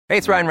Hey,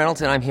 it's Ryan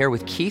Reynolds, and I'm here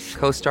with Keith,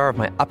 co-star of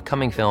my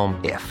upcoming film,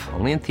 If,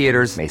 only in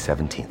theaters May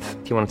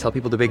 17th. Do you want to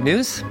tell people the big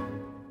news?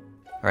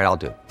 All right,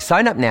 I'll do it.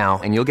 Sign up now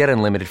and you'll get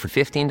unlimited for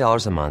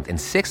 $15 a month and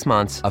 6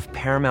 months of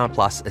Paramount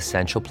Plus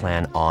Essential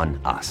Plan on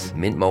us.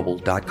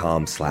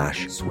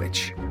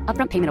 MintMobile.com/switch.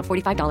 Upfront payment of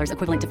 $45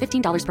 equivalent to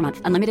 $15 per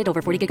month. Unlimited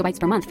over 40 gigabytes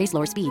per month. Face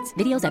lower speeds.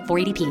 Videos at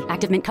 480p.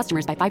 Active Mint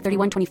customers by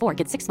 531.24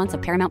 get 6 months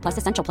of Paramount Plus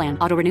Essential Plan.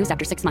 Auto renews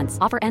after 6 months.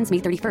 Offer ends May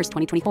 31st,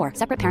 2024.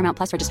 Separate Paramount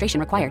Plus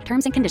registration required.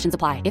 Terms and conditions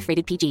apply if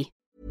rated PG.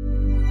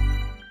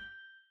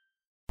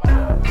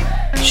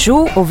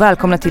 Tjo och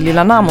välkomna till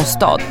Lilla Namos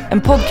stad.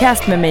 En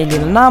podcast med mig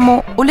Lilla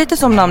Namo. Och lite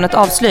som namnet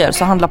avslöjar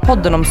så handlar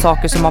podden om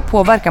saker som har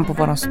påverkan på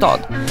våran stad.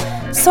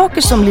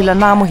 Saker som Lilla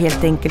Namo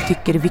helt enkelt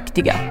tycker är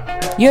viktiga.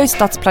 Jag är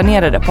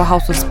stadsplanerare på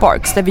House of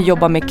Sparks där vi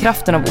jobbar med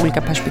kraften av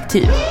olika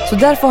perspektiv. Så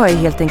därför har jag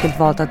helt enkelt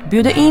valt att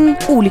bjuda in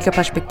olika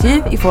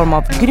perspektiv i form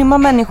av grymma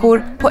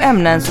människor på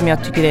ämnen som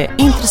jag tycker är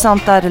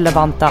intressanta,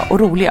 relevanta och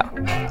roliga.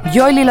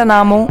 Jag är Lilla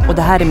Namo och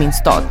det här är min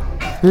stad.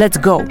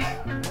 Let's go!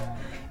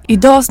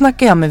 Idag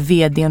snackar jag med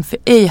vdn för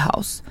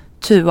A-House,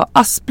 Tua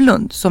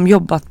Asplund, som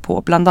jobbat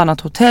på bland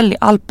annat hotell i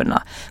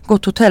Alperna,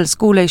 gått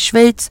hotellskola i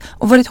Schweiz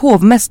och varit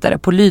hovmästare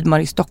på Lydmar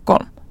i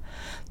Stockholm.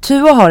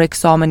 Tua har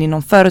examen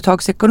inom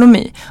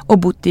företagsekonomi och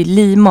bott i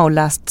Lima och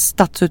läst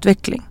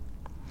stadsutveckling.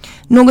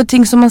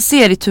 Någonting som man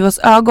ser i Tuas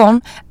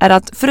ögon är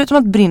att förutom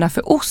att brinna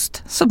för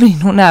ost så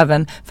brinner hon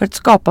även för att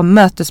skapa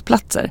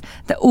mötesplatser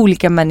där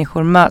olika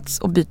människor möts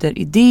och byter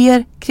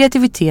idéer,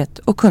 kreativitet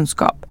och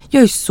kunskap.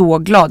 Jag är så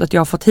glad att jag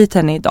har fått hit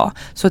henne idag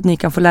så att ni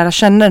kan få lära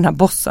känna den här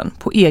bossen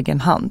på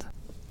egen hand.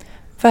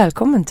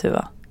 Välkommen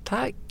Tua.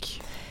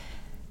 Tack.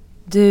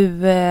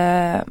 Du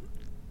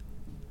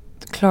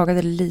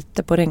klagade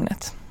lite på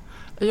regnet.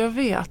 Jag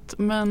vet,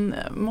 men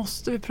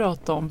måste vi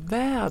prata om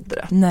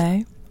vädret?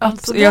 Nej.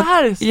 Alltså det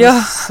här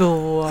är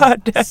så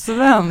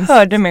svenskt.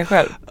 Hörde mig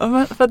själv. Ja,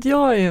 men för att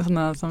jag är en sån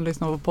här som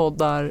lyssnar på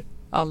poddar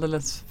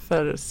alldeles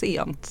för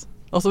sent.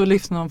 Och så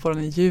lyssnar man på den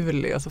i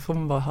juli och så får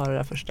man bara höra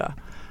det första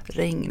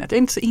regnet. Jag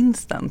är inte så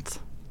instant.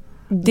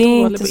 Det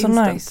är inte så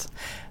nice.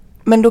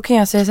 Men då kan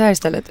jag säga så här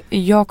istället.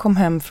 Jag kom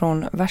hem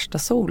från värsta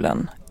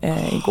solen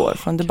igår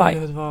från Dubai.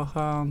 Gud vad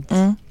skönt.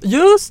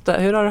 Just det,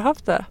 hur har du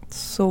haft det?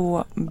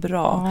 Så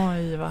bra.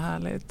 Oj, vad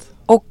härligt.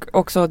 Och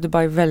också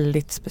Dubai,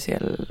 väldigt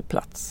speciell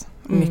plats.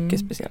 Mycket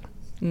speciell.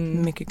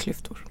 Mycket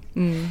klyftor.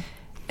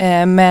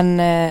 Men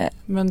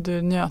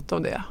du njöt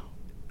av det?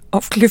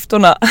 Av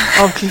klyftorna.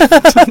 Av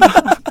klyftorna.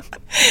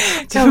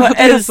 Jag bara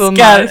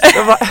älskar.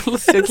 Jag bara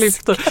älskar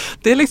klyftor.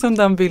 Det är liksom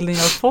den bilden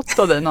jag har fått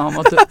av dig om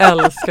att du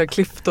älskar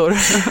klyftor.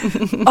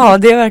 Ja,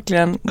 det är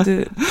verkligen.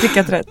 Du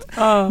prickat rätt.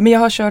 Men jag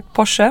har kört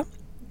Porsche.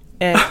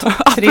 Topp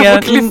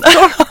 3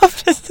 klyftor.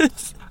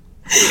 Precis.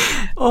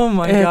 Oh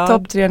my god.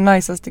 Topp 3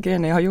 niceaste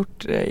grejerna jag har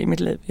gjort i mitt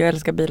liv. Jag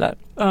älskar bilar.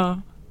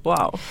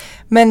 Wow.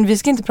 Men vi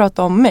ska inte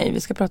prata om mig,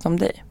 vi ska prata om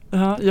dig.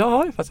 Ja, jag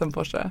har ju faktiskt en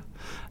Porsche.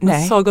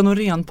 Nej. En Saga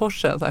Norén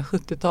Porsche, så här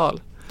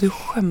 70-tal. Du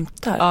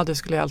skämtar? Ja, du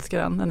skulle älska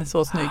den. Den är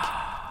så snygg.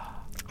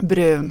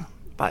 Brun.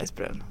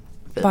 Bajsbrun.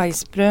 Fint.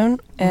 Bajsbrun.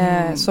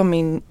 Som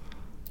min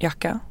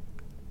jacka.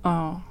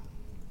 Ja.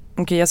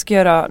 Okej, jag ska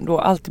göra då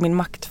allt i min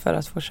makt för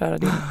att få köra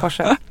din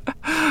Porsche.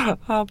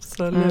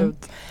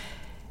 Absolut.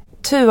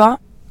 Tua,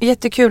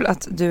 jättekul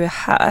att du är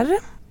här.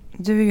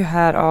 Du är ju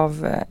här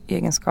av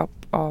egenskap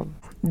av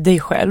dig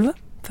själv.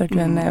 För att du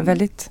är en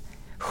väldigt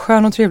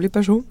skön och trevlig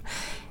person.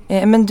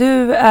 Men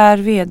du är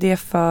vd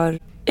för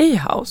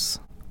A-House.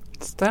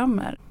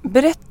 Stämmer.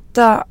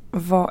 Berätta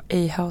vad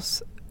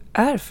A-House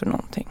är för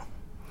någonting.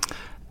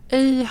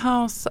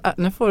 A-House,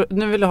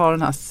 nu vill jag ha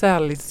den här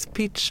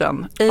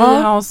säljspitchen.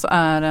 A-House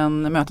är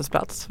en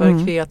mötesplats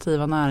för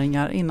kreativa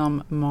näringar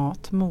inom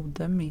mat,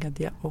 mode,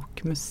 media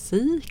och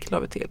musik, la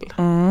vi till.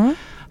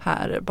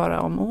 Här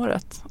bara om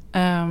året.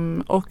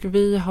 Och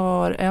vi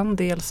har en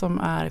del som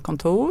är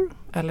kontor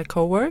eller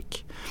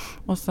cowork.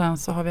 Och sen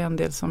så har vi en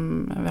del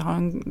som, vi har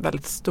en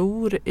väldigt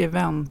stor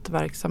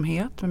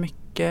eventverksamhet med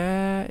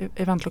mycket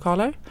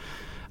eventlokaler.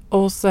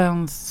 Och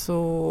sen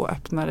så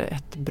öppnade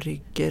ett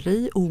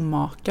bryggeri,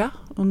 Omaka,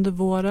 under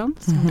våren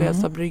som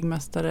leds av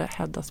bryggmästare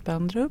Hedda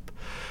Spendrup.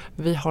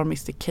 Vi har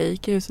Mr.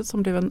 Cake i huset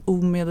som blev en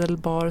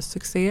omedelbar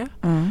succé.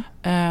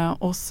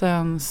 Och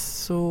sen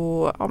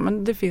så, ja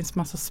men det finns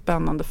massa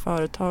spännande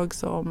företag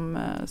som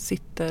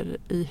sitter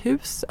i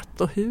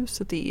huset. Och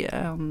huset är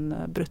en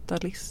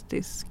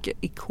brutalistisk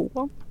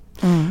ikon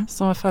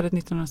som var färdigt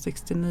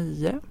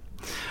 1969.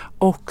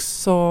 Och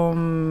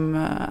som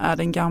är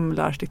den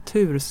gamla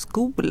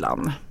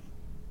arkitekturskolan.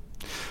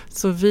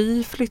 Så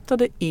vi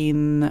flyttade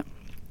in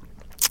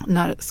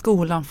när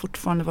skolan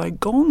fortfarande var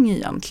igång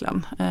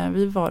egentligen.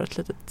 Vi var ett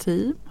litet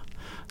team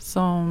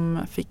som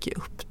fick i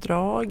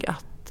uppdrag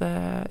att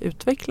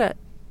utveckla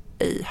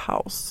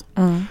A-House.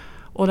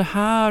 Och det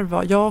här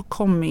var, jag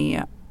kom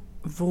med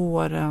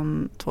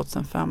våren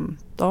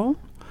 2015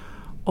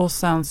 och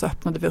sen så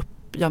öppnade vi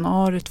upp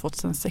januari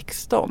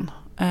 2016.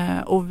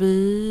 Och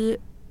vi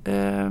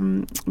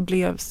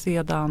blev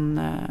sedan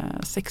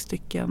 6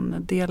 stycken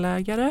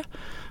delägare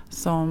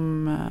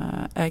som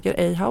äger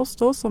A-House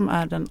då, som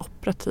är den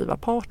operativa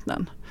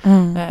partnern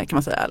kan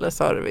man säga, eller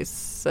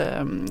service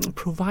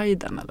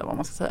providern eller vad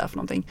man ska säga för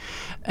någonting.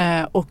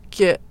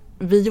 Och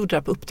vi gjorde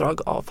det på uppdrag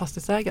av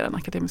fastighetsägaren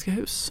Akademiska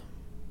Hus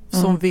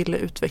som ville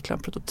utveckla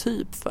en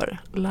prototyp för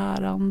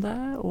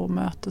lärande och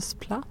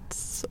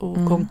mötesplats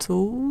och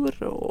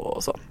kontor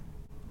och så.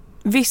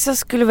 Vissa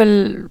skulle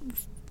väl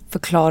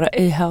förklara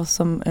A-House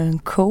som en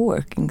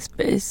coworking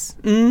space.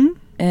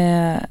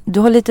 Du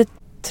har lite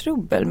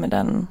trubbel med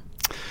den.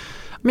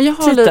 Men jag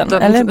har titeln,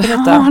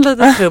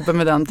 lite trubbel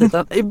med den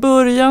titeln. I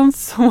början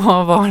så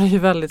var det ju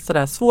väldigt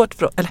sådär svårt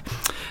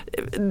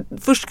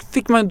först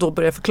fick man då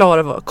börja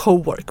förklara vad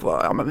cowork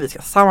var. Ja, men vi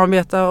ska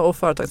samarbeta och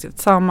företag sitter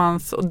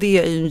tillsammans, och det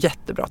är ju en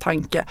jättebra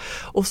tanke.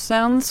 Och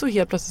sen så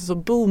helt plötsligt så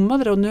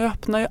boomade det, och nu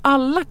öppnar ju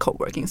alla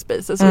coworking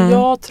spaces. Så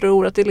jag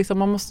tror att det liksom,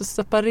 man måste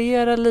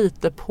separera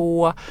lite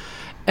på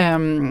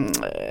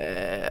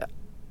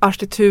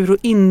arkitektur och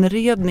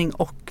inredning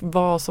och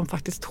vad som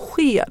faktiskt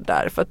sker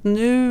där. För att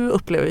nu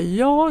upplever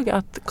jag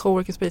att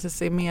coworking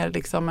spaces är mer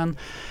liksom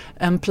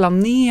en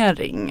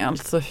planering.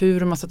 Alltså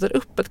hur man sätter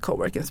upp ett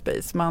coworking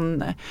space.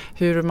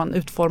 Hur man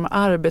utformar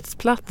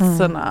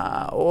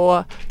arbetsplatserna.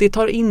 Och det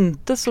tar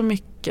inte så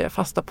mycket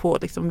fasta på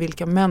liksom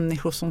vilka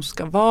människor som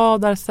ska vara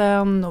där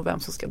sen. Och vem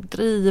som ska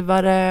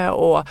driva det.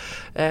 Och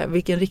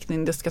vilken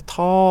riktning det ska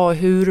ta.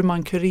 Hur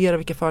man kurerar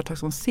vilka företag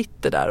som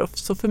sitter där. Och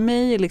så för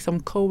mig är liksom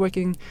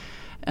coworking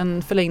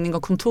en förlängning av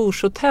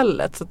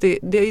kontorshotellet. Så det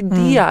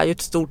är ju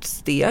ett stort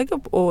steg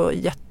och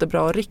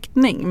jättebra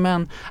riktning.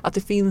 Men att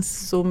det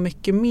finns så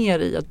mycket mer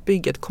i att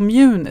bygga ett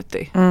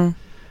community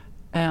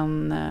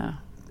än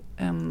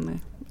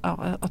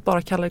att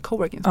bara kalla det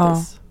coworking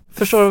space.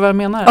 Förstår du vad jag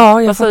menar? Ja,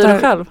 vad säger du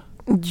själv?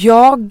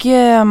 Jag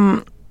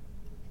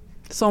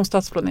som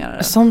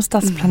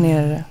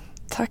stadsplanerare.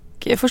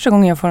 Tack. Första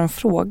gången jag får en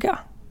fråga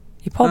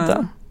i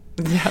podden.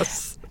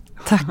 Yes.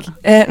 Tack.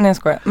 Nej, jag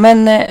skojar.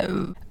 Men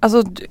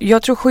alltså,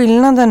 jag tror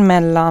skillnaden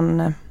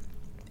mellan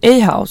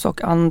A-House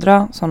och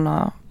andra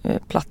sådana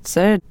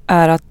platser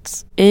är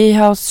att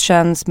A-House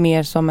känns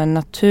mer som en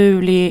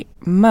naturlig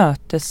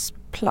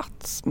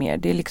mötesplats. Mer.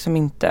 Det är liksom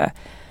inte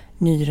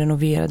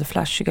nyrenoverade,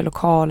 flashiga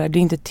lokaler. Det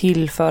är inte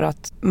till för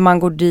att man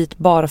går dit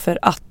bara för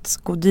att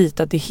gå dit,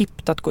 att det är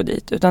hippt att gå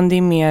dit. Utan det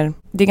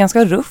är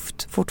ganska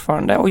rufft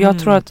fortfarande. Och jag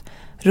tror att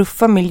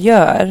ruffa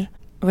miljöer,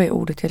 vad är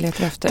ordet jag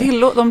letar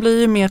efter? De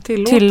blir ju mer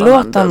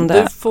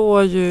tillåtande. Du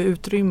får ju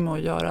utrymme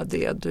att göra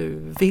det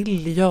du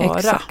vill göra.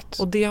 Exakt.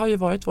 Och det har ju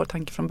varit vår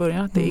tanke från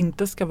början. Att det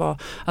inte ska vara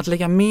att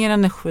lägga mer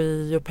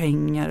energi och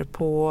pengar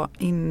på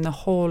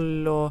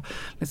innehåll och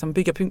liksom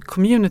bygga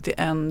community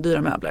än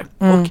dyra möbler.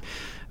 Och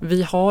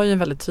vi har ju en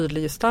väldigt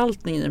tydlig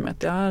gestaltning i och med att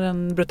det är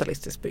en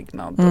brutalistisk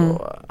byggnad.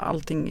 Och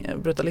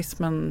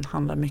brutalismen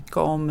handlar mycket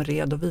om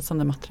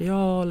redovisande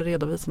material,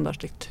 redovisande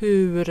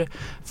arkitektur,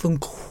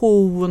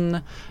 funktion.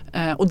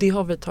 Och det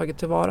har vi tagit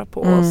tillvara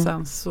på och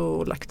sen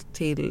så lagt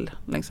till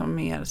liksom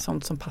mer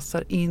sånt som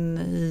passar in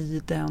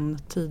i den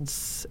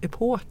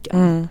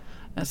tidsepoken.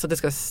 Så det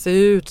ska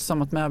se ut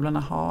som att möblerna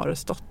har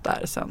stått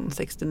där sedan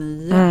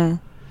 69.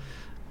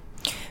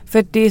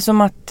 För det är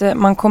som att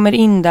man kommer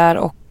in där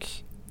och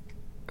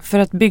för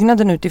att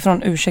byggnaden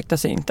utifrån ursäktar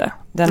sig inte.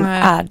 Den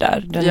är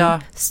där.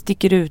 Den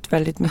sticker ut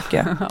väldigt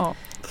mycket.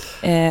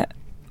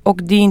 Och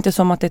det är inte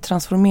som att det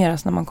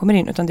transformeras när man kommer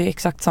in, utan det är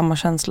exakt samma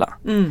känsla.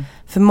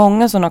 För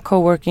många sådana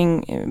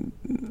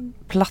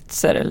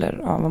coworking-platser eller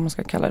vad man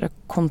ska kalla det,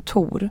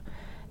 kontor.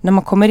 När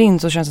man kommer in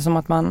så känns det som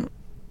att man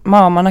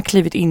har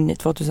klivit in i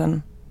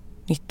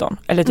 2019.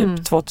 Eller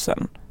typ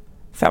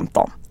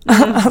 2015.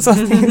 Alltså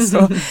det är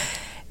så.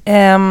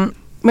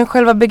 Men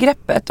själva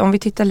begreppet, om vi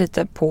tittar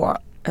lite på,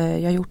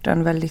 jag har gjort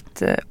en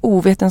väldigt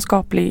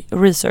ovetenskaplig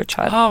research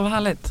här. Ja, vad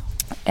härligt.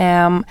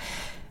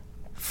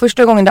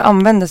 Första gången det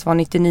användes var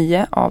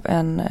 99 av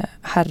en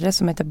herre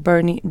som heter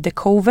Bernie de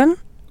Koven.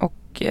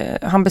 Och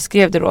han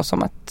beskrev det då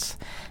som att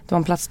det var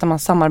en plats där man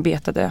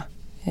samarbetade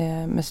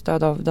med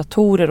stöd av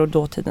datorer och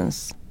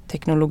dåtidens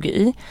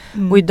teknologi.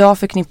 Och idag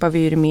förknippar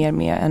vi det mer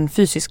med en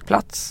fysisk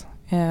plats.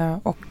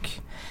 Och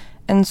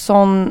en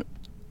sån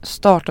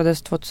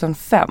startades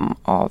 2005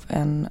 av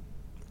en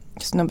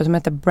snubbe som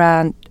heter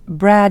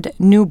Brad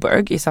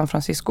Newberg i San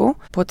Francisco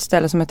på ett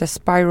ställe som heter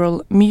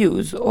Spiral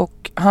Muse,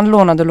 och han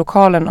lånade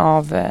lokalen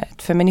av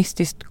ett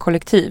feministiskt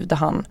kollektiv där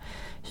han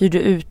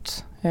hyrde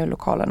ut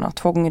lokalerna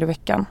 2 gånger i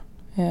veckan.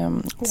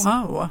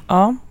 Wow!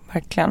 Ja,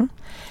 verkligen.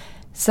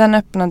 Sen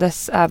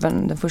öppnades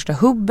även den första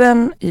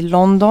hubben i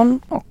London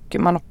och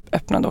man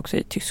öppnade också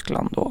i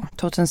Tyskland då.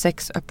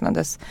 2006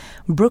 öppnades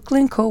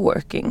Brooklyn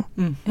Coworking.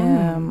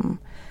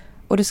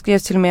 Och det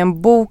skrevs till och med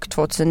en bok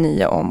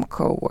 2009 om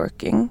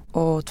coworking.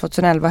 Och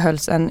 2011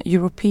 hölls en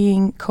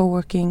European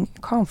Coworking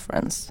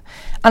Conference.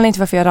 Anledningen till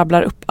varför jag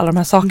rabblar upp alla de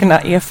här sakerna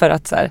är för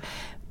att så här,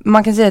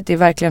 man kan säga att det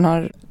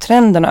verkligen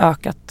trenden har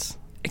ökat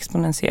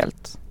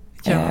exponentiellt.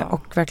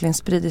 Och verkligen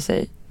sprider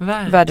sig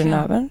världen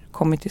över.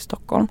 Kommit till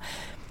Stockholm.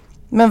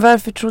 Men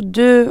varför tror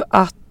du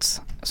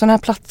att sådana här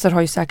platser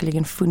har ju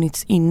säkerligen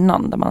funnits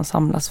innan där man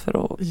samlas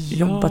för att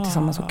jobba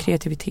tillsammans och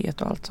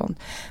kreativitet och allt sånt.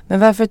 Men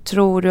varför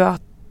tror du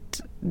att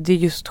det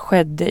just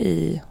skedde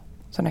i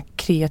sådana här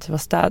kreativa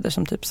städer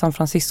som typ San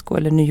Francisco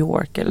eller New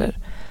York eller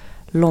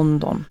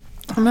London?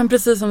 Men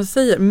precis som du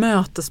säger,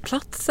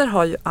 mötesplatser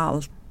har ju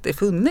alltid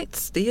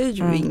funnits. Det är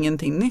ju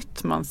ingenting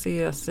nytt. Man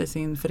ses i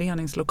sin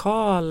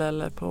föreningslokal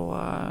eller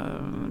på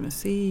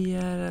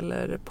museer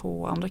eller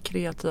på andra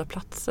kreativa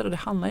platser. Och det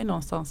handlar ju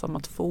någonstans om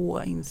att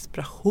få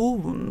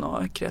inspiration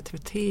och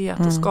kreativitet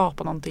och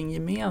skapa någonting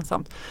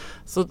gemensamt.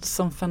 Så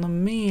som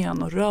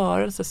fenomen och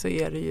rörelse så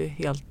är det ju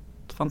helt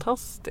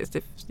fantastiskt.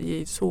 Det ger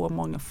ju så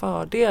många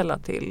fördelar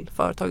till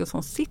företagen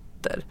som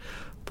sitter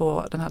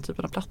på den här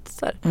typen av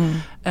platser.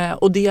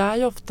 Och det är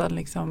ju ofta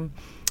liksom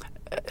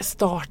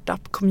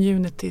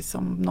startup-community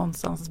som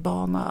någonstans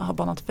har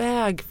banat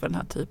väg för den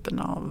här typen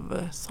av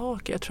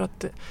saker. Jag tror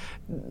att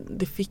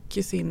det fick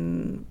ju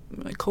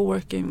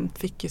coworking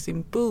fick ju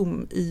sin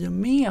boom i och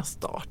med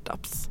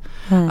startups.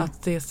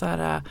 Att det är så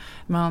här,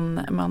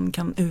 man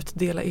kan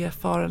utdela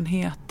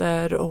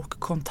erfarenheter och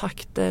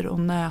kontakter och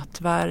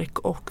nätverk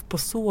och på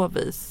så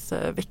vis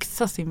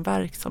växa sin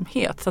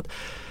verksamhet. Så att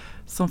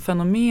som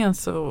fenomen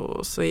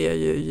så är jag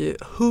ju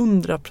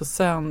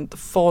 100%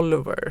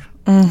 follower.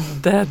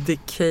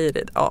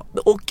 Dedicated. Ja.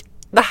 Och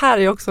det här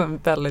är också en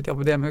väldigt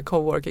jobbig idé med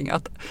coworking.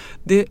 Att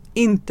det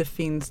inte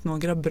finns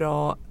några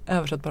bra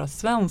översättbara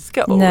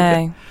svenska ord.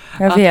 Nej,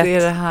 jag vet. Att det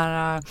är det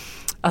här...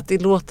 Att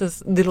det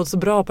låter så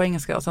bra på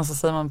engelska och sen så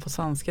säger man på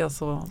svenska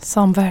så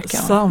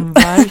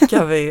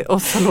samverkar vi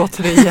och så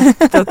låter det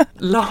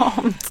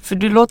jättelamt. För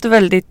du låter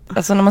väldigt,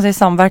 alltså när man säger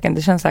samverkan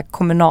det känns så här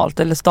kommunalt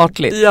eller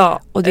statligt.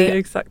 Ja, och det är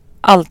exakt.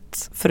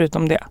 Allt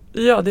förutom det. Ja,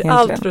 det är egentligen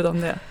allt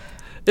förutom det.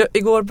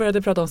 Igår började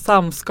jag prata om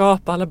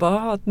samskapa. Alla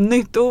bara, ett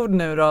nytt ord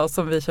nu då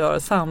som vi kör.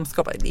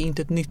 Samskapa, det är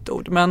inte ett nytt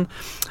ord. Men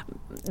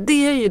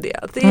det är ju det.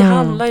 Det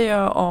handlar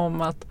ju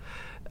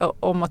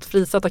om att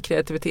frisätta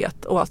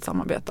kreativitet och att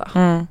samarbeta.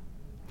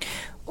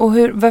 Och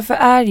varför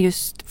är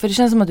just, för det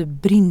känns som att du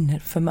brinner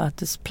för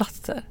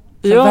mötesplatser.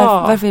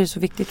 Varför är det så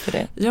viktigt för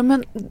dig? Ja,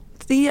 men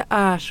det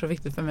är så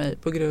viktigt för mig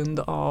på grund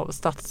av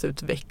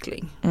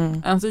stadsutveckling.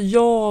 Alltså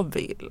jag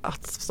vill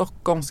att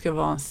Stockholm ska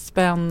vara en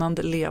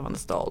spännande, levande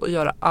stad och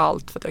göra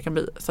allt för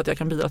att jag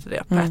kan bidra till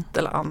det på ett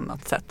eller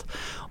annat sätt.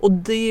 Och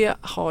det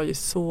har ju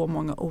så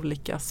många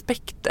olika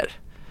aspekter.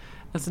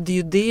 Alltså det är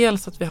ju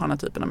dels att vi har den här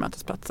typen av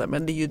mötesplatser,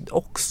 men det är ju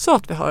också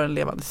att vi har en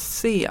levande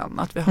scen,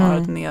 att vi har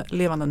ett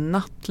levande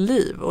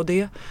nattliv. Och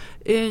det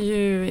är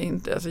ju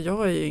inte, alltså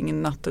jag är ju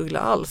ingen nattuggla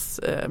alls,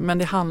 men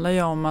det handlar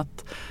ju om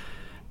att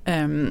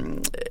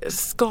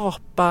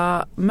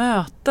skapa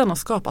möten och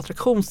skapa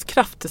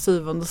attraktionskraft till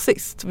syvende och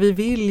sist. Vi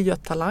vill ju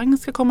att talang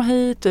ska komma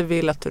hit, vi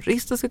vill att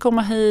turister ska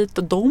komma hit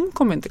och de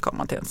kommer inte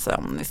komma till en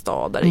sömnig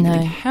stad där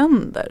ingenting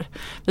händer.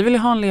 Vi vill ju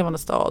ha en levande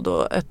stad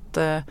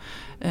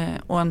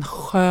och en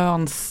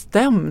skön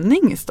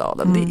stämning i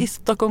staden. I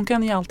Stockholm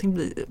kan ju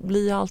allting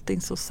bli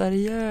allting så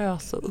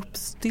seriöst och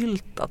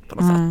uppstyltat på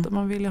något sätt.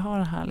 Man vill ju ha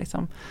den här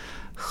liksom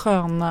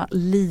sköna,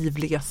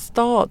 livliga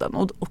staden.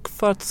 Och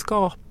för att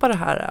skapa det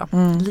här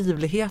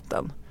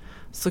livligheten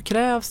så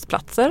krävs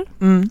platser,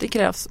 det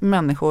krävs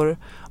människor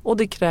och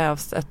det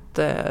krävs ett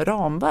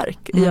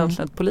ramverk,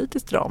 egentligen ett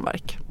politiskt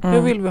ramverk.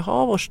 Hur vill vi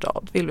ha vår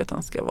stad? Vill vi att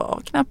den ska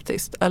vara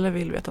knäpptyst eller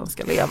vill vi att den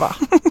ska leva?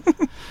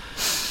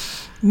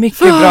 Mycket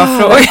bra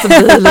fråga. Det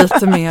blir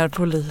lite mer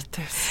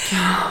politisk.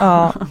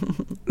 Ja.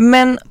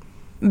 Men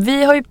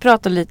vi har ju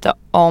pratat lite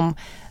om,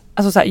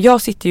 alltså så här,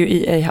 jag sitter ju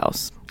i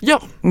A-house.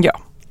 Ja.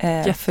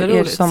 För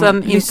er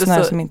som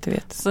lyssnar som inte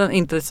vet. Sen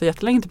inte så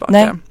jättelänge tillbaka.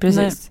 Nej,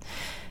 precis.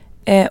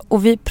 Nej.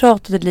 Och vi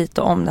pratade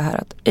lite om det här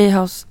att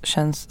A-house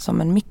känns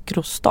som en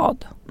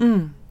mikrostad.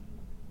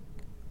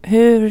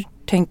 Hur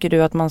tänker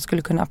du att man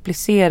skulle kunna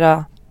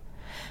applicera,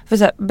 för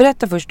så här,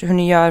 berätta först hur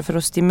ni gör för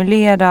att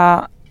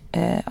stimulera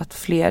att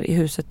fler i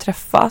huset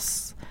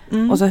träffas.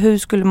 Och så hur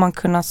skulle man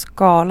kunna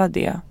skala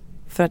det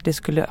för att det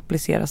skulle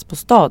appliceras på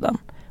staden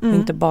och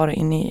inte bara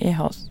inne i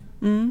A-house.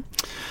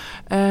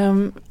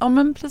 Ja,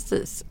 men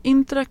precis.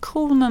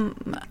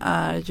 Interaktionen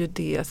är ju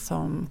det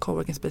som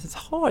coworking spaces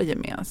har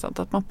gemensamt.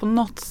 Att man på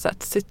något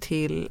sätt ser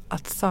till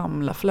att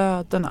samla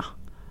flödena.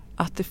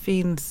 Att det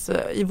finns,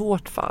 i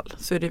vårt fall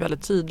så är det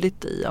väldigt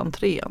tydligt i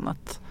entrén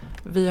att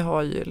vi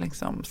har ju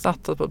liksom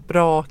satsat på ett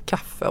bra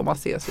kaffe och man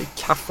ses i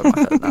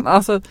kaffemaskinen.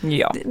 Alltså,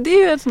 det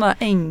är ju sådana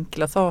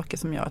enkla saker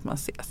som gör att man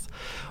ses.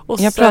 Och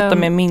jag pratar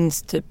med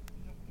minst typ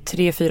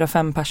 3, 4,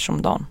 5 personer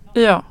om dagen.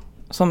 Ja.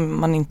 Som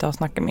man inte har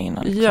snackat med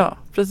innan. Liksom. Ja,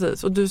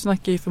 precis. Och du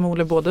snackar ju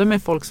förmodligen både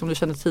med folk som du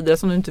kände tidigare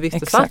som du inte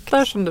visste satt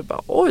där. Som du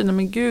bara, oj, nej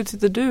men gud,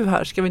 sitter du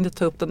här? Ska vi inte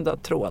ta upp den där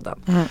tråden?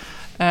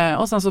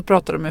 Och sen så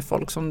pratar du med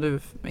folk som du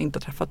inte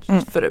har träffat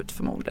förut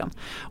förmodligen.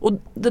 Och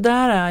det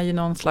där är ju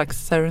någon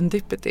slags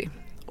serendipity.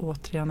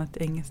 Återigen ett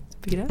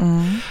engelskt begrepp.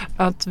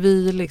 Att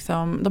vi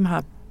liksom, de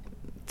här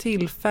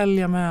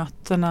tillfälliga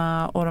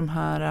mötena och de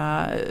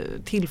här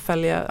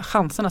tillfälliga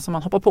chanserna som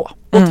man hoppar på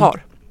och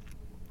tar.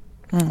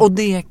 Och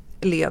det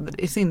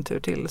leder i sin tur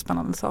till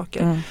spännande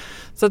saker.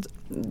 Så att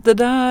det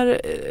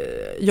där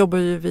jobbar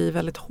ju vi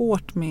väldigt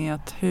hårt med,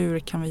 att hur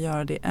kan vi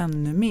göra det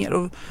ännu mer?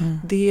 Och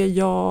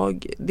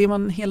det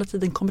man hela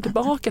tiden kommer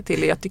tillbaka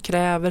till är att det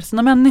kräver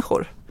sina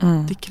människor.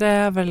 Det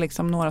kräver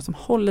liksom några som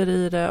håller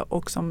i det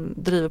och som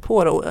driver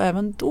på det, och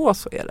även då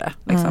så är det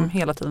liksom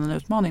hela tiden en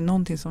utmaning,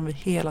 någonting som vi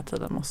hela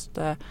tiden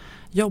måste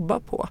jobba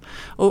på.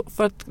 Och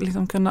för att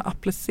liksom kunna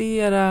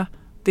applicera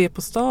det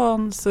på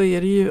stan så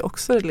är det ju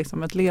också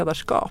liksom ett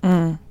ledarskap.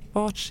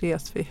 Vart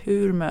ses vi?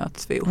 Hur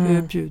möts vi? Och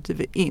hur bjuder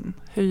vi in?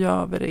 Hur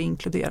gör vi det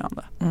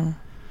inkluderande?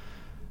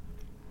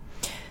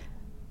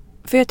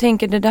 För jag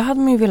tänker, det där hade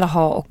man ju velat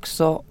ha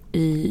också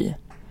i...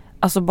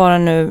 Alltså bara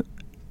nu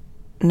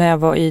när jag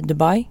var i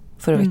Dubai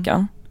förra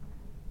veckan.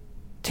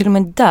 Till och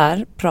med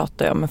där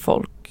pratar jag med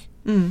folk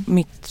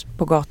mitt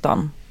på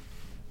gatan.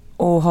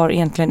 Och har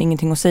egentligen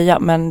ingenting att säga.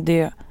 Men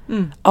det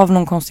av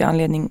någon konstig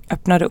anledning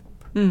öppnar upp.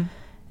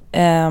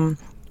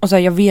 Och så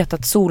här, jag vet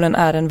att solen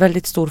är en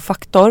väldigt stor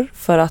faktor,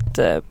 för att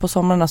på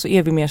somrarna så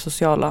är vi mer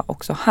sociala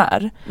också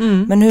här.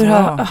 Men hur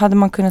hade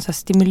man kunnat så här,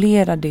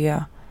 stimulera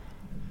det?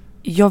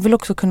 Jag vill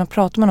också kunna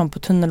prata med någon på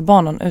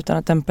tunnelbanan utan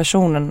att den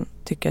personen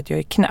tycker att jag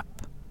är knäpp.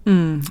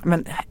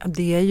 Men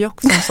det är ju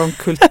också en sån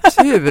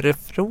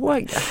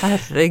kulturfråga.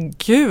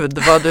 Herregud,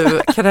 vad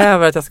du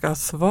kräver att jag ska ha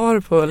svar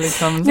på.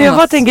 Liksom, jag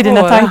bara tänker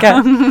dina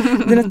tankar.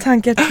 Dina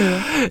tankar tror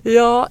jag.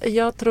 Ja,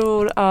 jag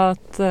tror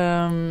att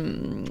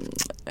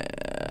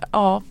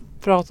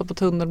prata på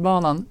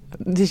tunnelbanan,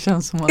 det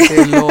känns som att det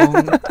är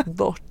långt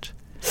bort.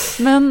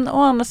 Men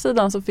å andra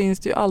sidan så finns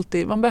det ju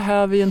alltid, man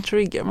behöver ju en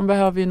trigger, man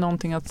behöver ju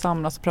någonting att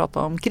samlas och prata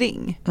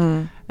omkring.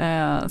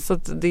 Så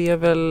att det är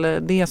väl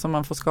det som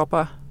man får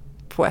skapa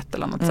på ett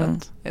eller annat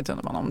sätt i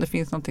tunnelbanan. Om det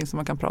finns någonting som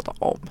man kan prata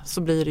om,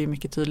 så blir det ju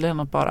mycket tydligare än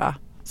att bara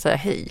säga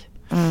hej.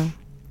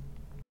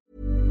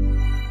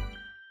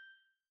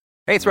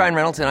 Hey, it's Ryan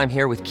Reynolds, and I'm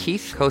here with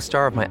Keith,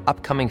 co-star of my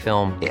upcoming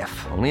film,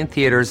 If, only in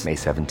theaters May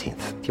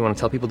 17th. Do you want to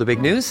tell people the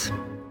big news?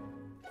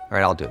 All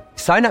right, I'll do it.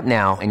 Sign up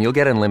now and you'll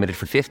get unlimited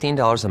for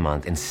 $15 a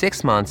month and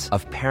 6 months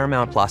of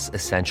Paramount Plus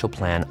Essential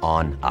Plan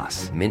on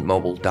us.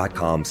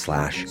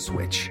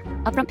 Mintmobile.com/switch.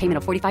 Upfront payment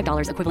of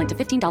 $45 equivalent to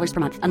 $15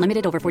 per month.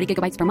 Unlimited over 40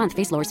 gigabytes per month.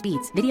 Face lower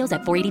speeds. Videos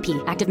at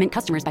 480p. Active Mint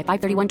customers by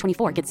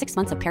 531.24 get 6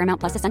 months of Paramount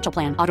Plus Essential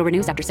Plan. Auto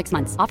renews after 6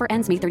 months. Offer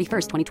ends May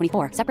 31st,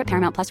 2024. Separate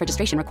Paramount Plus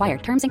registration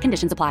required. Terms and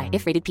conditions apply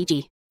if rated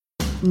PG.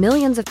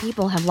 Millions of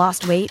people have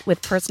lost weight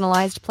with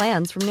personalized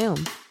plans from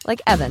Noom.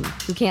 Like Evan,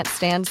 who can't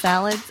stand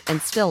salads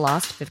and still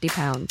lost 50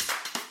 pounds.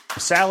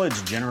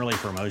 Salads generally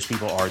for most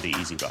people are the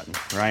easy button,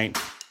 right?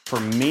 For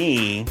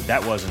me,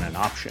 that wasn't an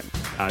option.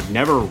 I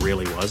never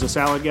really was a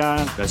salad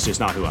guy. That's just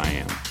not who I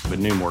am. But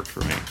Noom worked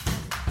for me.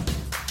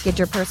 Get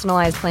your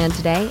personalized plan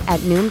today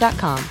at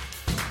Noom.com.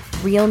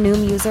 Real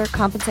Noom user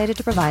compensated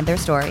to provide their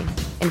story.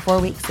 In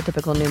 4 weeks, the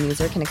typical Noom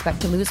user can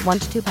expect to lose 1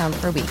 to 2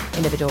 pounds per week.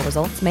 Individual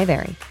results may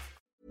vary.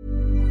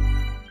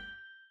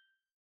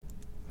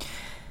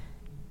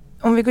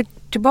 Om vi går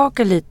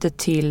tillbaka lite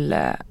till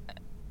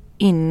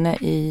inne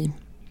i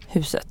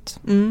huset.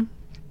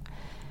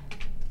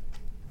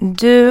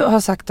 Du har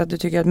sagt att du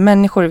tycker att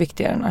människor är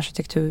viktigare än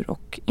arkitektur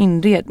och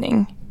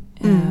inredning.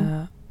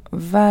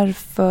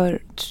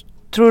 Varför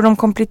tror du de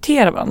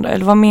kompletterar varandra?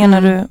 Eller vad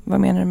menar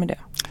du med det?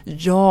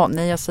 Ja,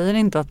 nej, jag säger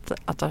inte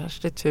att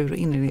arkitektur och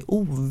inredning är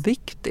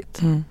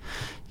oviktigt.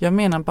 Jag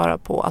menar bara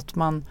på att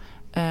man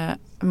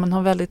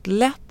har väldigt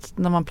lätt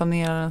när man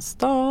planerar en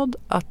stad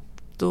att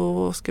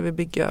då ska vi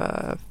bygga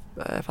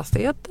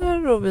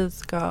fastigheter och vi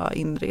ska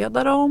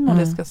inreda dem och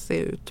det ska se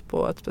ut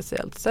på ett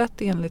speciellt sätt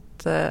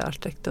enligt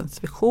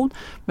arkitektens vision.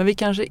 Men vi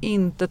kanske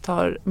inte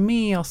tar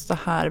med oss det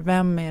här,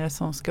 vem är det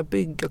som ska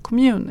bygga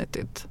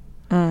communityt?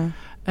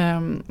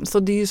 Så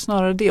det är ju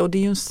snarare det, och det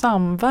är ju en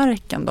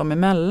samverkan dem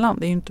emellan.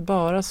 Det är ju inte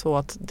bara så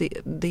att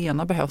det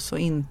ena behövs och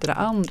inte det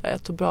andra.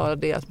 Jag tror bara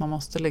det att man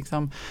måste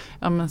liksom,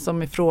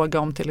 som i fråga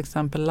om till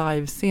exempel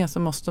livescen, så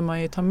måste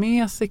man ju ta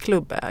med sig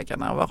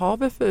klubbägarna. Vad har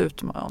vi för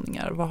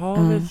utmaningar? Vad har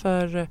vi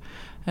för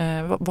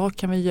vad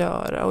kan vi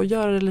göra? Och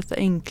göra det lite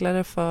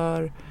enklare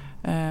för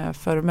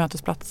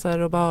mötesplatser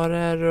och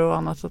barer och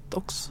annat att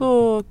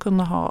också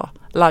kunna ha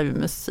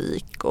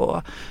livemusik.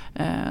 Och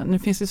nu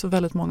finns det så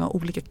väldigt många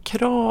olika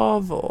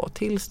krav och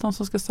tillstånd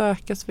som ska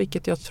sökas,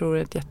 vilket jag tror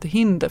är ett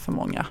jättehinder för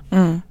många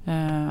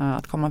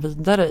att komma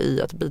vidare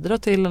i att bidra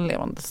till en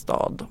levande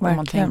stad. Om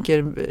man tänker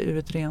ur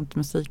ett rent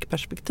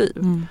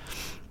musikperspektiv.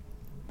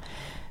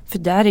 För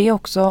där är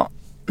också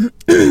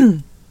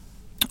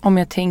om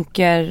jag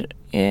tänker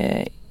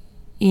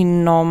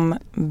inom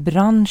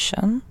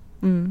branschen,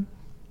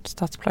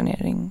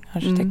 stadsplanering,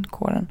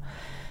 arkitektkåren,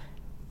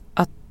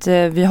 att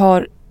vi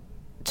har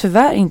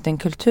tyvärr inte en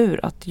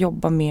kultur att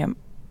jobba med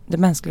det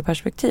mänskliga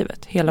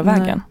perspektivet hela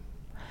vägen.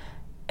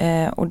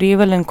 Och det är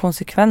väl en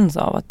konsekvens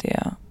av att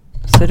det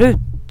ser ut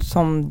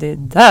som det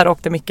där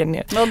åkte micken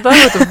ner. Ja,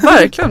 där åkte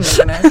verkligen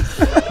micken ner.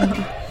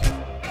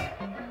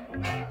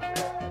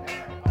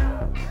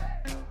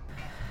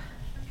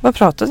 Vad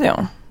pratade jag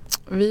om?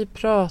 Vi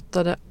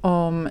pratade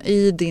om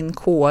i din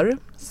kår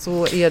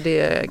så är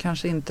det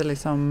kanske inte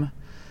liksom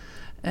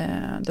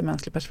det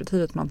mänskliga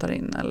perspektivet man tar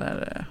in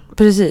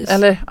Precis.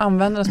 eller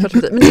användarens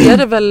perspektiv. Men det är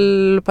det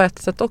väl på ett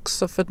sätt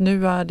också, för att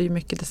nu är det ju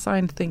mycket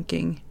design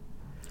thinking.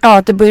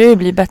 Ja, det börjar ju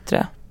bli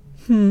bättre.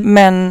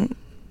 Men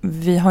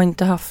vi har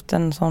inte haft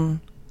en sån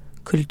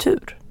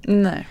kultur.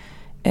 Nej.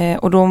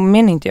 Och då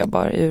menar inte jag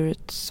bara ur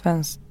ett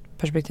svenskt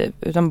perspektiv,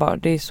 utan bara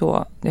det är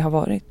så det har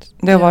varit.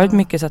 Det har varit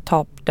mycket så här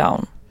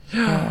top-down.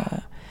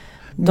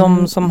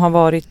 De som har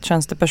varit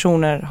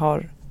tjänstepersoner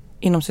har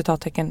inom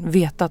citattecken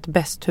vetat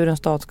bäst hur en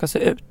stad ska se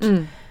ut.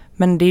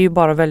 Men det är ju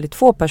bara väldigt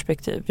få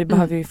perspektiv. Vi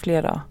behöver ju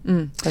flera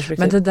perspektiv.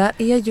 Men det där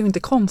är ju inte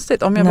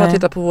konstigt. Om jag bara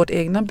tittar på vårt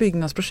egna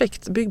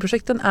byggnadsprojekt.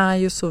 Byggprojekten är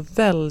ju så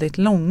väldigt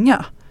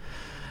långa.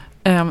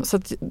 Så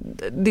att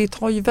det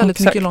tar ju väldigt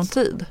mycket lång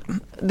tid.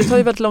 Det tar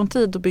ju väldigt lång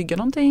tid att bygga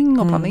någonting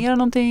och planera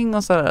någonting.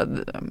 Och så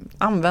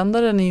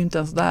användaren är ju inte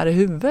ens där i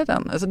huvudet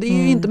än. Alltså det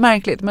är ju inte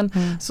märkligt. Men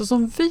så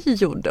som vi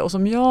gjorde och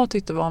som jag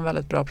tyckte var en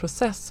väldigt bra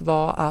process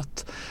var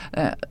att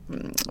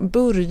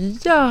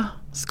börja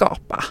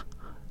skapa.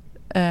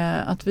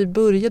 Att vi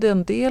började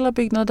en del av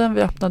byggnaden,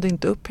 vi öppnade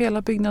inte upp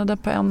hela byggnaden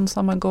på en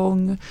samma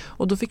gång,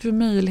 och då fick vi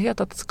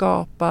möjlighet att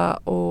skapa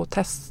och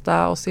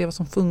testa och se vad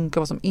som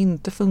funkar, vad som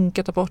inte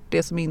funkar, ta bort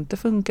det som inte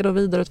funkar och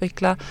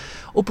vidareutveckla.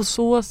 Och på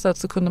så sätt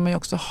så kunde man ju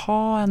också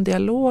ha en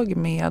dialog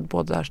med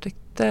både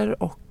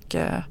arkitekter och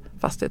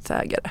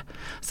fastighetsägare,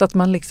 så att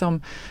man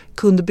liksom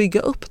kunde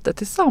bygga upp det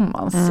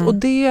tillsammans. Och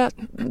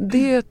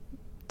det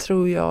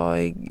tror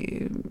jag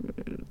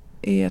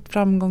är ett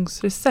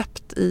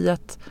framgångsrecept i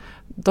att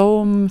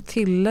de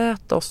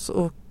tillät oss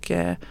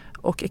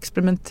och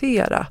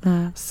experimentera,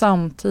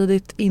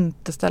 samtidigt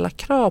inte ställa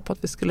krav på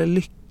att vi skulle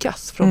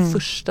lyckas från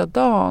första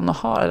dagen och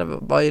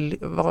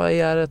vad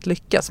är att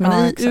lyckas,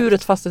 men ur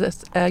ett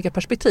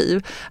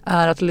fastighetsägarperspektiv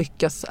är att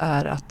lyckas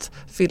är att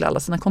fylla alla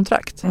sina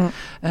kontrakt.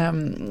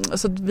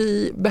 Så att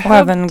vi behöver...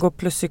 Och även gå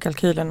plus i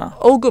kalkylerna.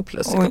 Och gå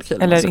plus i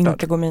kalkylerna, eller såklart.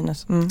 inte gå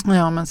minus.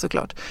 Ja, men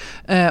såklart.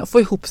 Få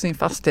ihop sin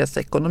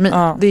fastighetsekonomi.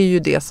 Det är ju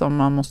det som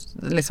man måste,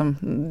 liksom,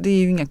 det är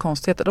ju inga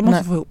konstigheter. De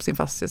måste få ihop sin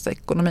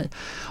fastighetsekonomi.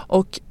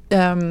 Och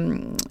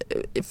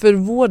för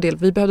vår del,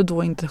 vi behövde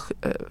då inte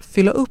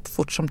fylla upp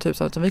fort som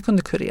tusan, utan vi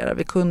kunde kurera,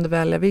 vi kunde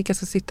välja vilka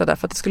ska sitta där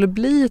för att det skulle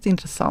bli ett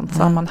intressant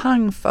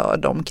sammanhang för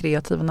de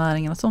kreativa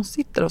näringarna som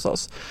sitter hos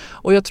oss.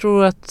 Och jag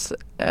tror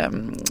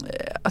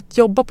att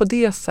jobba på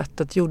det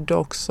sättet gjorde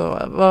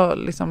också,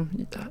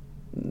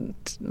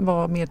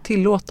 var mer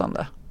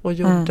tillåtande och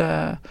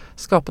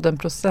skapade en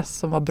process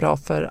som var bra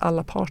för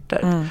alla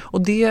parter.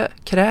 Och det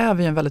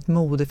kräver ju en väldigt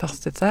modig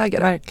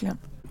fastighetsägare. Verkligen.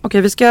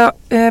 Okej, vi ska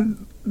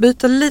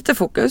byta lite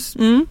fokus.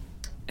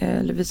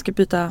 Eller vi ska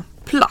byta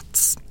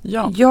plats.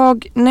 Ja.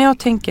 När jag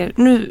tänker,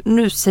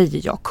 nu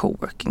säger jag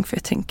coworking, för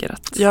jag tänker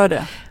att gör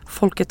det.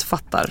 Folket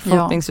fattar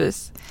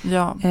förhoppningsvis.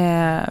 Ja.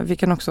 Vi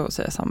kan också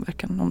säga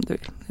samverkan om du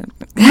vill.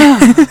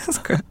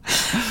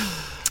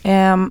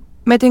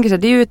 Men jag tänker så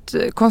här, det är ju ett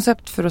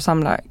koncept för att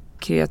samla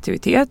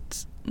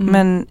kreativitet.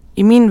 Men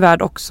i min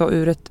värld också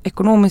ur ett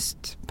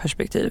ekonomiskt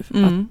perspektiv.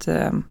 Att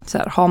så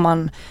här, har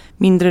man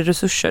mindre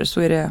resurser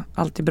så är det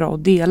alltid bra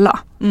att dela.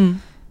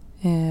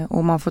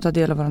 Och man får ta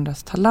del av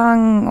varandras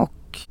talang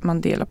och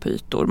man delar på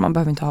ytor. Man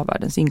behöver inte ha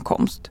världens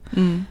inkomst.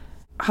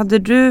 Hade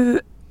du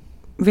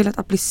velat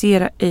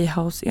applicera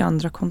A-house i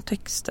andra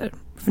kontexter?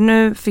 För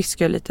nu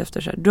fiskar jag lite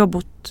efter så här. Du har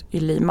bott i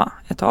Lima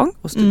ett tag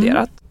och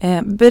studerat.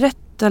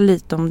 Berätta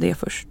lite om det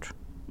först.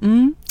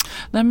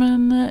 Nej,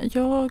 men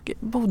jag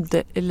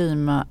bodde i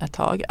Lima ett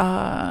tag.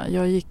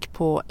 Jag gick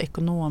på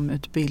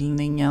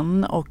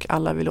ekonomutbildningen och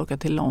alla vill åka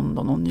till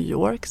London och New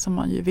York, som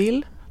man ju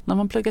vill när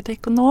man pluggar till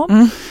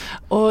ekonom.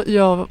 Och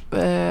jag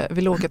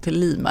ville åka till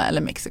Lima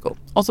eller Mexiko.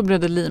 Och så blev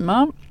det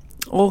Lima.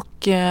 Och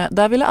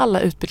där ville alla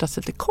utbilda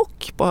sig till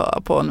kock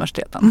på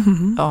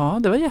universiteten. Ja,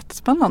 det var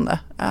jättespännande.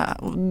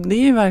 Det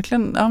är ju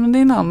verkligen, men det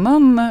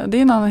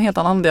är en helt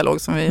annan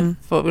dialog som vi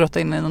får röta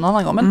in i någon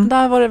annan gång. Men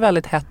där var det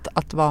väldigt hett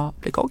att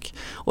bli kock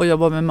och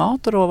jobba med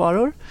mat och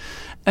råvaror.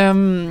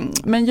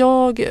 Men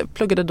jag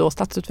pluggade då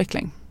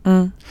stadsutveckling.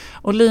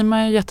 Och Lima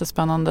är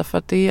jättespännande för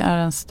att det är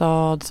en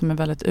stad som är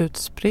väldigt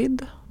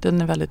utspridd.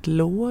 Den är väldigt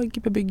låg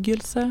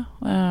bebyggelse.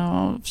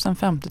 Sen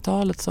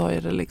 50-talet så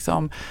är det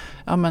liksom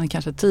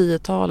kanske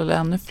 10-tal eller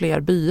ännu fler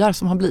byar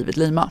som har blivit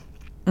Lima.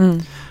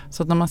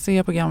 Så att när man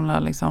ser på gamla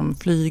liksom,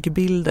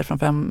 flygbilder från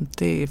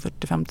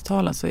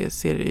 40-50-talen så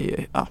ser det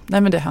ju,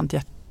 det har hänt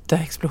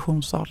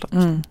jätteexplosionsartat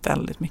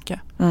väldigt mycket.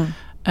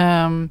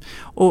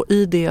 Och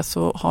i det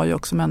så har ju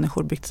också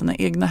människor byggt sina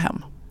egna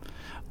hem.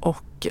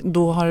 Och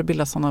då har det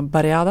bildats sådana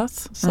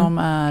barriadas som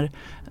är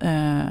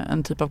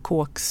en typ av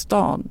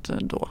kåkstad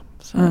då.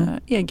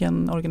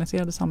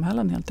 Egenorganiserade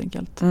samhällen helt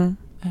enkelt.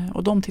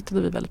 Och de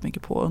tittade vi väldigt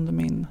mycket på under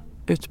min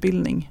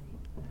utbildning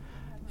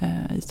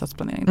i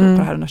stadsplanering då, på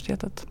det här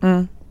universitetet.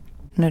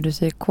 När du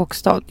säger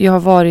kåkstad, jag har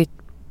varit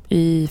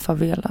i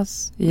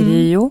favelas i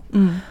Rio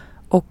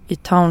och i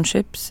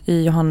townships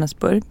i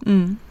Johannesburg.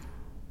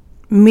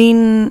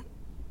 Min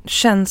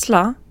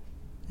känsla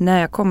när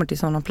jag kommer till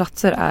sådana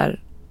platser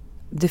är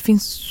det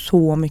finns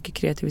så mycket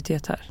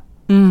kreativitet här.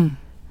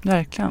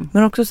 Verkligen.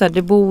 Men också så här,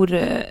 det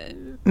bor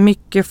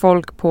mycket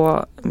folk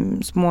på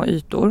små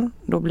ytor.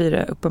 Då blir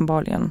det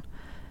uppenbarligen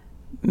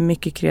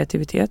mycket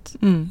kreativitet.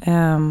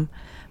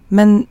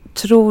 Men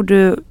tror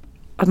du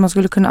att man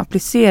skulle kunna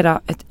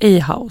applicera ett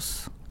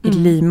A-house i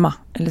Lima?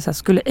 Eller så här,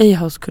 skulle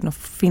A-house kunna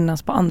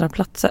finnas på andra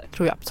platser?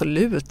 Tror jag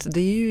absolut. Det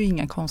är ju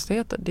inga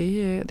konstigheter.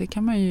 Det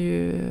kan man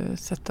ju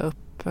sätta upp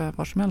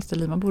var som helst. I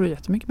Lima bor det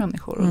jättemycket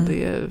människor. Och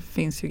det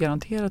finns ju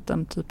garanterat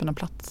den typen av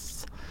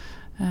plats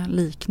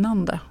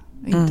liknande.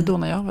 Inte då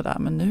när jag var där,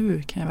 men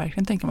nu kan jag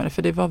verkligen tänka mig det.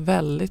 För det var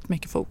väldigt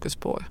mycket fokus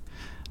på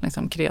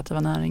liksom, kreativa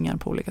näringar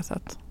på olika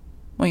sätt.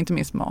 Och inte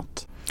minst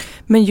mat.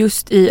 Men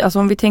just alltså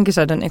om vi tänker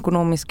så här, den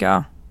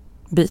ekonomiska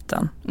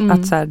biten.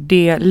 Att så här,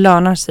 det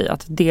lönar sig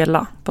att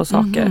dela på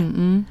saker.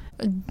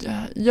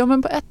 Ja,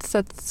 men på ett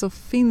sätt så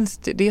finns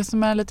det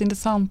som är lite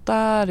intressant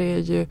där är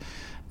ju,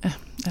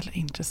 eller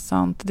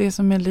intressant, det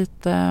som är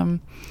lite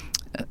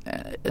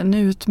en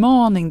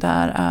utmaning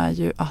där är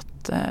ju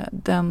att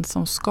den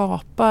som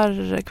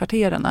skapar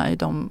kvarteren är ju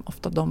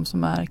ofta de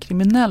som är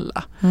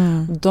kriminella.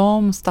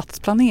 De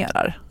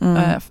stadsplanerar.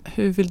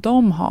 Hur vill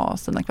de ha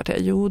sina kvarter?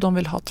 Jo, de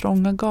vill ha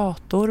trånga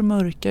gator,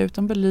 mörka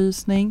utan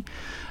belysning.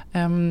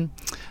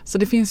 Så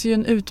det finns ju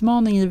en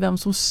utmaning i vem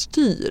som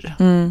styr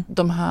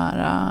de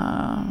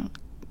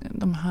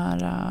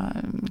här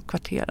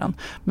kvarteren.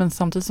 Men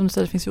samtidigt som du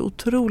säger, det finns ju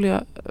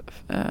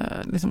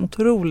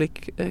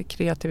otrolig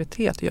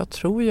kreativitet. Jag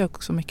tror ju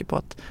också mycket på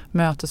att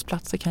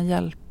mötesplatser kan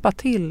hjälpa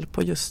till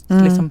på just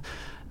liksom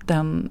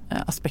den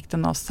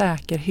aspekten av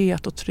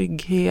säkerhet och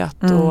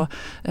trygghet och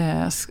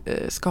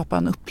skapa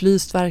en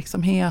upplyst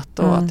verksamhet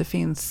och att det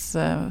finns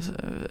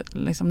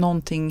liksom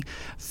någonting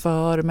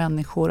för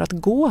människor att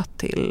gå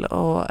till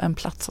och en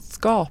plats att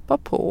skapa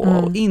på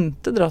och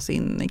inte dras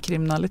in i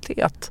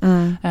kriminalitet.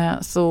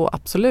 Så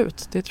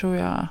absolut, det tror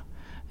jag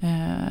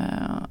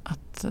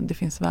att det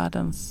finns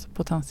världens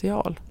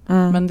potential.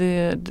 Men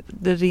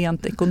det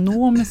rent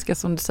ekonomiska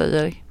som du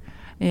säger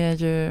är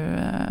ju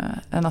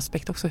en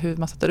aspekt också hur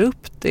man sätter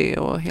upp det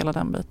och hela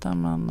den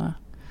biten. Men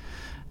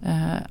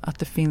att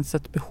det finns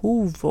ett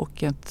behov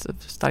och ett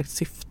starkt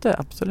syfte,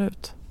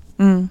 absolut.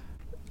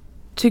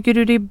 Tycker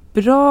du det är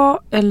bra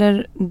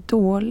eller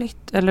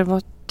dåligt? Eller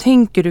vad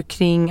tänker du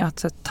kring att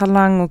så,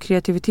 talang och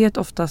kreativitet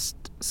oftast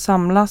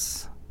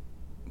samlas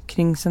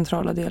kring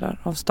centrala delar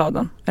av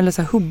staden? Eller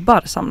så här,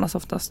 hubbar samlas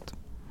oftast?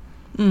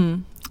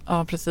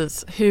 Ja,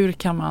 precis. Hur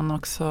kan man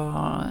också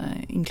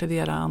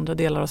inkludera andra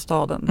delar av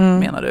staden,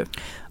 menar du?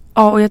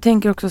 Ja, och jag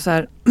tänker också så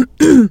här,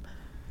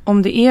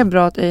 om det är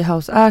bra att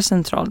A-house är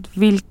centralt,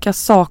 vilka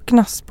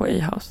saknas på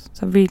A-house?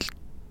 Så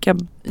vilka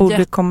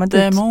borde komma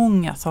dit?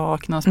 Jättemånga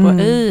saknas på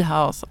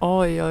A-house.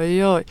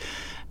 Oj.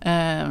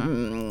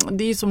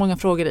 Det är ju så många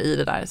frågor i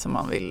det där som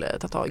man vill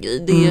ta tag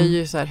i. Det är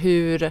ju så här,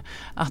 hur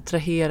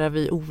attraherar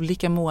vi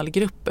olika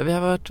målgrupper? Vi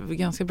har varit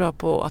ganska bra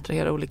på att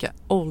attrahera olika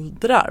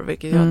åldrar,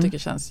 vilket jag tycker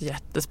känns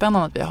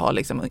jättespännande att vi har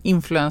liksom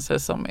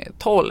influencers som är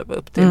 12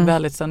 upp till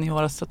väldigt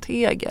seniora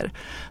strateger.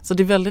 Så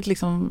det är väldigt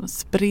liksom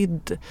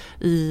spridd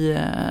i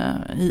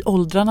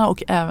åldrarna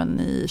och även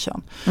i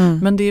kön.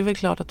 Men det är väl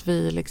klart att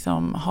vi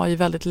liksom har ju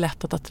väldigt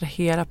lätt att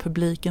attrahera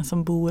publiken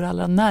som bor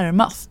allra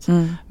närmast.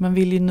 Man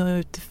vill ju nå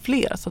ut till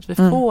fler så att vi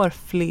får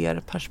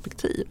fler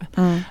perspektiv.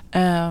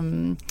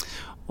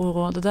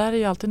 Och det där är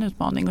ju alltid en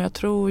utmaning och jag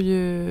tror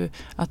ju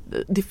att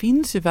det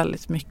finns ju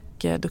väldigt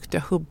mycket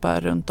duktiga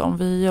hubbar runt om.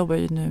 Vi jobbar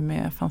ju nu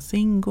med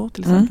Fanzingo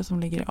till exempel som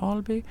ligger i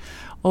Alby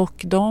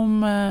och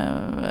de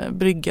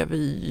bryggar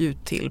vi ju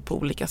till på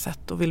olika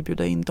sätt och vill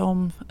bjuda in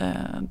dem.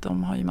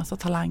 De har ju massa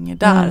talanger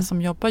där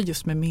som jobbar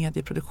just med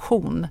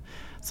medieproduktion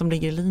som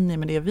ligger i linje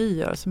med det vi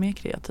gör som är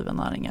kreativa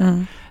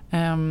näringar.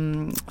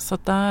 Så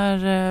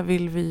där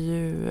vill vi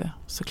ju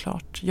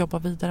såklart jobba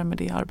vidare med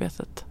det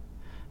arbetet.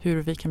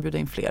 Hur vi kan bjuda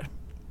in fler.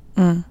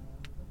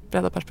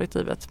 Bredda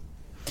perspektivet.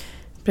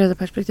 Breda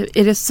perspektiv.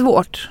 Är det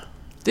svårt?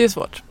 Det är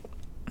svårt.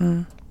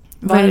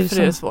 Varför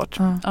är det svårt?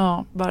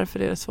 Ja, varför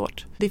är det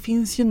svårt? Det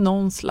finns ju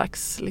någon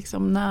slags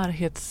liksom,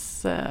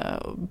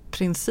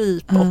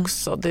 närhetsprincip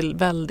också. Det är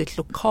väldigt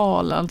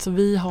lokala. Alltså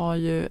vi har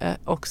ju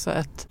också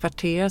ett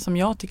kvarter som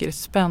jag tycker är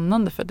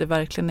spännande för det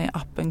verkligen är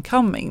up and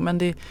coming. Men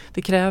det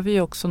kräver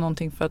ju också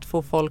någonting för att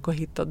få folk att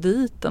hitta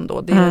dit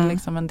ändå. Det är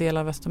liksom en del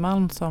av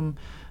Östermalm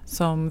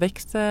som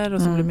växer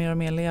och som blir mer och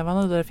mer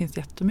levande. Där det finns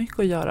jättemycket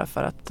att göra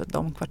för att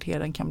de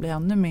kvarteren kan bli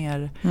ännu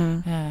mer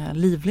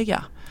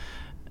livliga.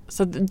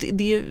 Så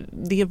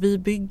det vi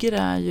bygger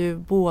är ju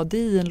både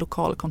i en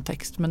lokal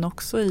kontext men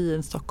också i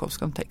en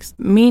Stockholmskontext.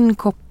 Min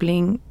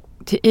koppling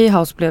till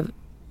A-house blev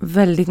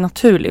väldigt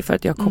naturlig för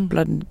att jag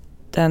kopplade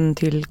den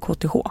till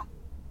KTH.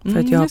 För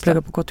att jag har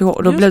pluggat på KTH.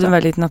 Och då blev det en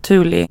väldigt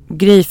naturlig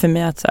grej för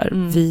mig att så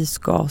här, vi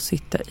ska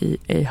sitta i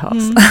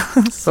A-house.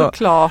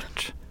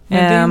 Såklart.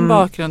 Med din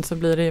bakgrund så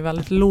blir det ju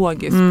väldigt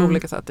logiskt på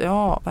olika sätt.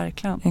 Ja,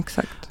 verkligen.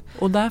 Exakt.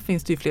 Och där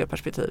finns det ju fler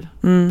perspektiv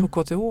på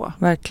KTH.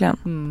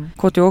 Verkligen.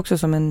 KTH också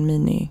som en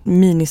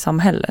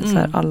minisamhälle. Så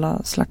här,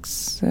 alla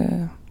slags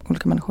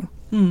olika människor.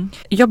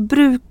 Jag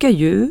brukar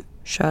ju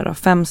köra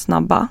 5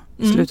 snabba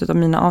i slutet av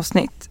mina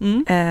avsnitt.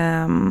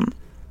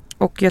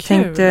 Och jag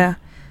tänkte...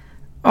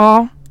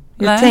 Ja,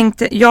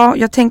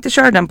 Jag tänkte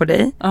köra den på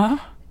dig.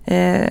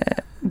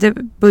 Det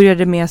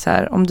började med så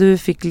här: om du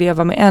fick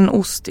leva med en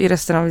ost i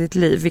resten av ditt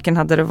liv, vilken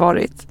hade det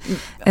varit?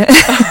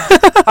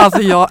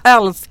 Alltså jag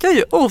älskar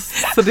ju ost,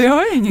 så det har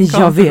jag ingen konst.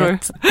 Jag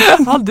vet.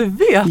 Ja, du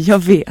vet. Jag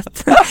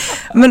vet.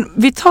 Men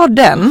vi tar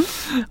den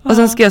och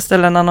sen ska jag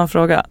ställa en annan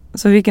fråga.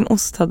 Så vilken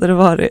ost hade det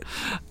varit?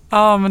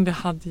 Ja, men det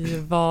hade ju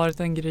varit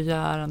en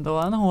gruyère ändå,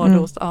 en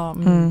hårdost. Så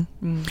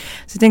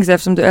jag tänker så här,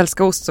 eftersom du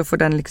älskar ost så får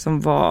den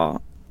liksom vara...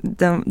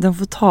 Den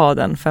får ta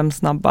den 5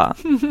 snabba.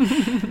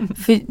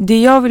 För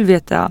det jag vill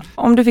veta,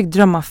 om du fick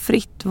drömma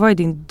fritt, vad är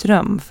din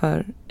dröm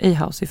för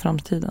A-House i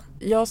framtiden?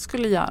 Jag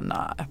skulle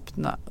gärna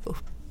öppna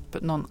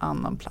upp någon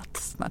annan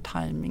plats när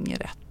timing är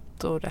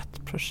rätt och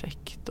rätt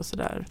projekt och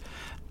sådär.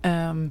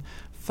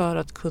 För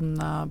att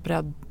kunna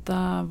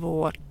bredda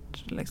vårt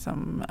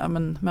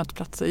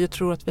mötesplatser. Jag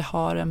tror att vi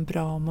har en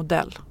bra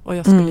modell och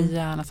jag skulle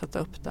gärna sätta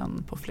upp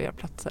den på fler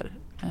platser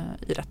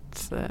i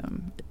rätt,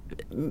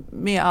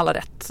 med alla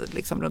rätt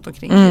liksom, runt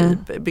omkring i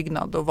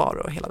byggnad och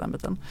varor och hela den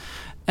biten.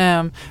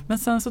 Men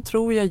sen så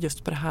tror jag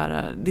just på det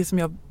här, det som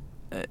jag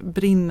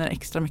brinner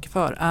extra mycket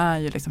för är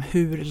ju liksom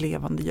hur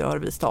levande gör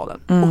vi staden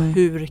och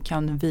hur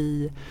kan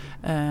vi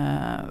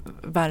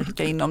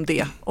verka inom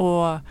det.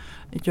 Och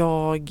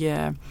jag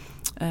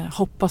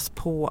hoppas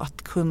på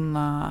att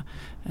kunna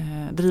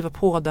driva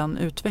på den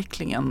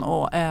utvecklingen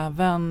och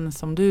även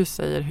som du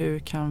säger, hur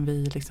kan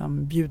vi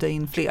liksom bjuda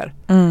in fler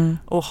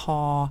och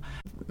ha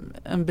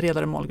en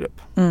bredare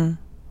målgrupp.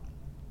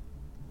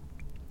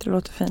 Det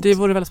låter fint. Det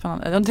vore väldigt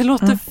spännande. Det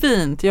låter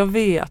fint, jag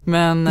vet.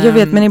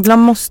 Men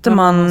ibland måste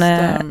man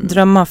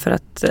drömma för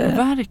att...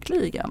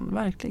 Verkligen.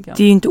 Det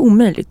är ju inte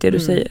omöjligt det du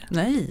säger.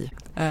 Nej.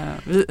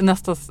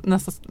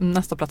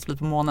 Nästa plats blir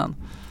på månen.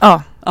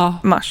 Ja.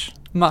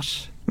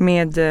 Mars.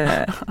 Med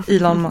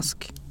Elon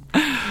Musk.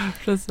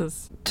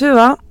 Precis.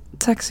 Tuva,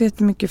 tack så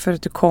jättemycket för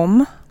att du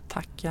kom.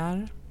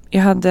 Tackar.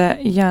 Jag hade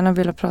gärna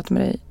velat prata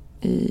med dig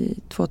i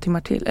 2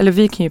 timmar till. Eller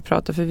vi kan ju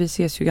prata för vi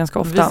ses ju ganska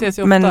ofta.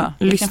 Men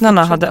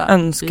lyssnarna hade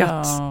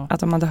önskat att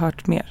de hade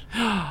hört mer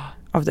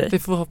av dig. Det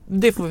får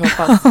vi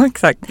hoppas.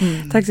 Exakt.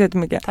 Tack så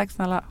jättemycket. Tack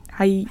snälla.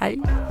 Hej.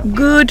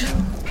 Good.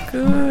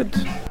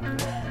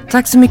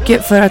 Tack så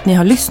mycket för att ni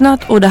har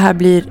lyssnat och det här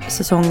blir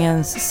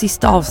säsongens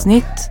sista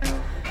avsnitt.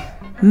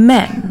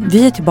 Men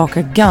vi är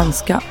tillbaka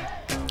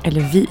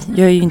jag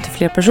är ju inte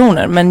fler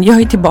personer, men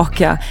jag är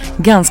tillbaka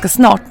ganska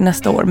snart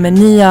nästa år med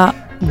nya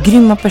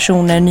grymma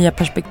personer, nya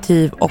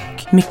perspektiv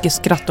och mycket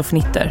skratt och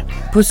fnitter.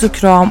 Puss och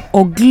kram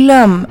och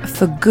glöm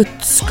för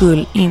Guds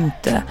skull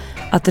inte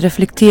att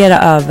reflektera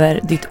över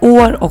ditt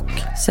år och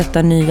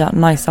sätta nya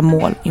nice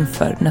mål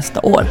inför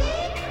nästa år.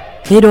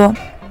 Hej då!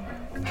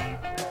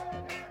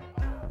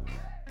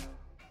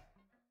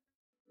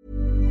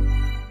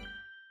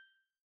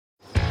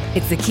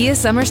 It's the Kia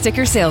Summer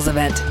Sticker Sales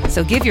Event,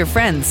 so give your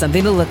friends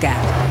something to look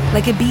at.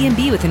 Like a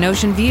B&B with an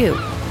ocean view,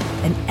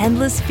 an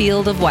endless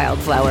field of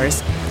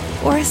wildflowers,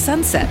 or a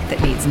sunset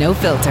that needs no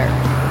filter.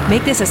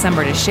 Make this a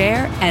summer to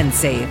share and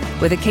save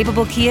with a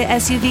capable Kia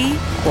SUV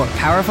or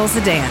powerful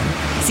sedan.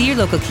 See your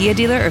local Kia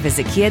dealer or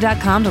visit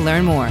kia.com to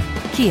learn more.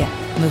 Kia,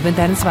 movement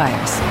that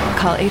inspires.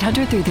 Call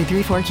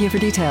 800-333-4KIA for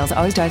details.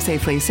 Always drive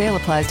safely. Sale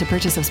applies to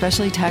purchase of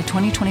specially tagged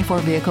 2024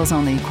 vehicles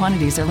only.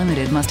 Quantities are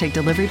limited. Must take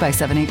delivery by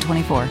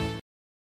 7/8/24.